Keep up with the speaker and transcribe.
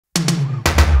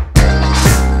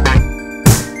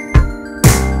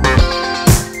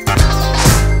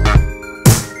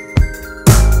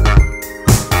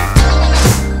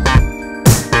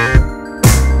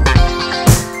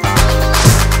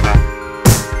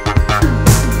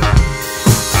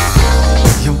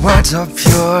words are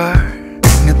pure,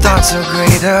 your thoughts are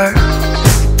greater.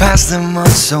 Pass them on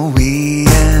so we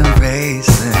embrace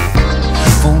them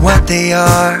for what they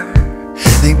are.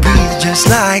 They breathe just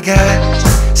like us,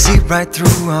 see right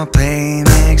through our plain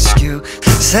excuse.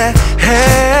 Say,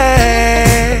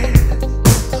 hey,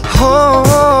 oh,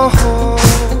 oh, oh,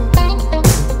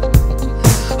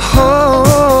 oh,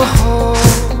 oh,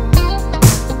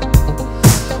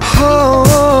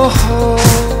 oh, oh.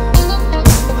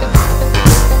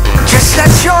 Just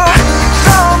let your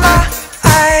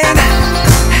mind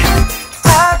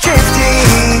out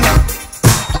drifting.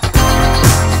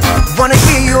 Wanna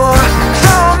hear your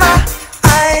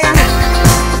mind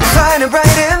find a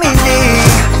brighter meaning.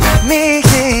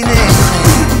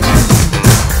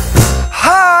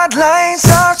 Hard lines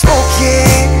are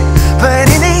spoken, but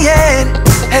in the end,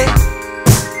 hey,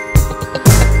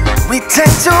 we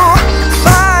tend to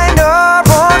find our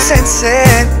own sense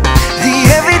in the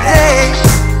everyday.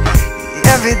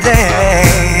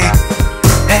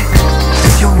 Hey,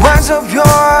 your words are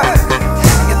pure,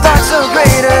 your thoughts are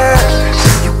greater.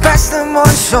 You pass them on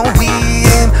so we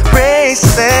embrace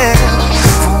them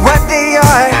for what they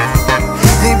are.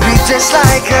 They breathe just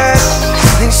like us,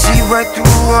 they see right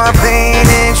through our pain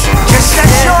and just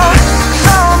let your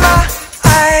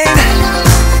mind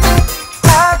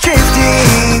out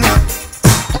drifting.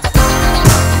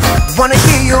 Wanna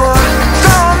hear your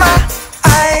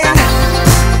mind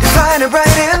find a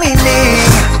brighter meaning.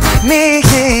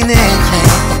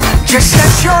 Just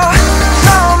let your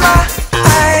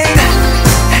mind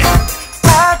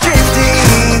out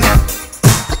drifting.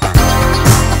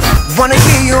 Wanna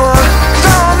hear your